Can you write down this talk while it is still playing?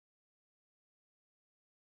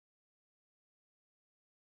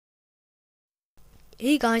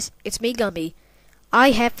Hey guys, it's me Gummy. I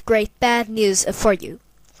have great bad news for you.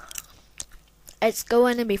 It's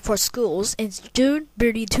GoAnimate for schools in June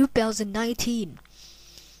 30, 2019.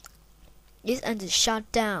 It's under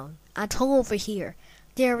shutdown. I told over here.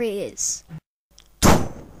 There it is.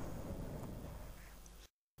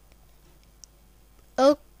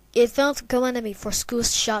 Oh, it found GoAnimate for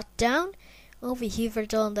schools shut down. Over here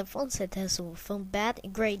on the phone said there's some bad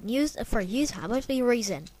and great news for you. How much the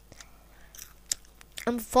reason?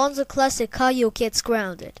 Alfonso Classic Caillou gets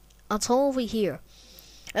grounded. I told over here.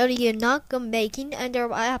 You're not gonna making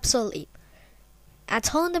under absolute. I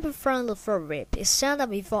told them in front of the rip. It's sound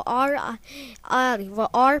up for R.I.P.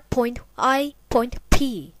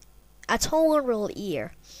 I told her real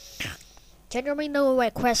ear. Generally know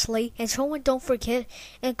requestly, and someone don't forget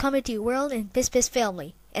and come into the world and this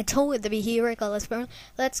family. And told it to be here.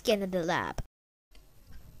 Let's get in the lab.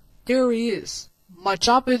 There he is. My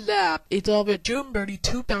job in lab is over June 30,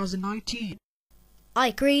 2019. I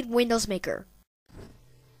agreed, Windows Maker.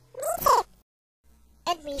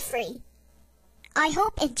 And me free. I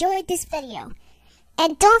hope enjoyed this video.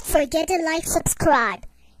 And don't forget to like, subscribe,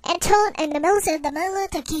 and turn on the most of the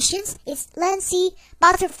notifications. It's Lancy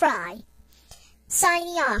Butterfly.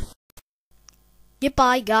 Signing off.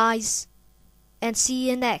 Goodbye, guys. And see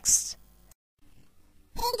you next.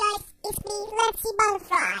 Hey guys, it's me, Lancy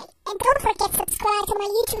Butterfly. And don't forget to subscribe to my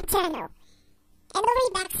YouTube channel. And I'll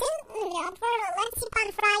be back soon for Lancy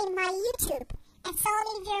Butterfly in my YouTube. And so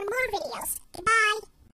leave your more videos. Goodbye.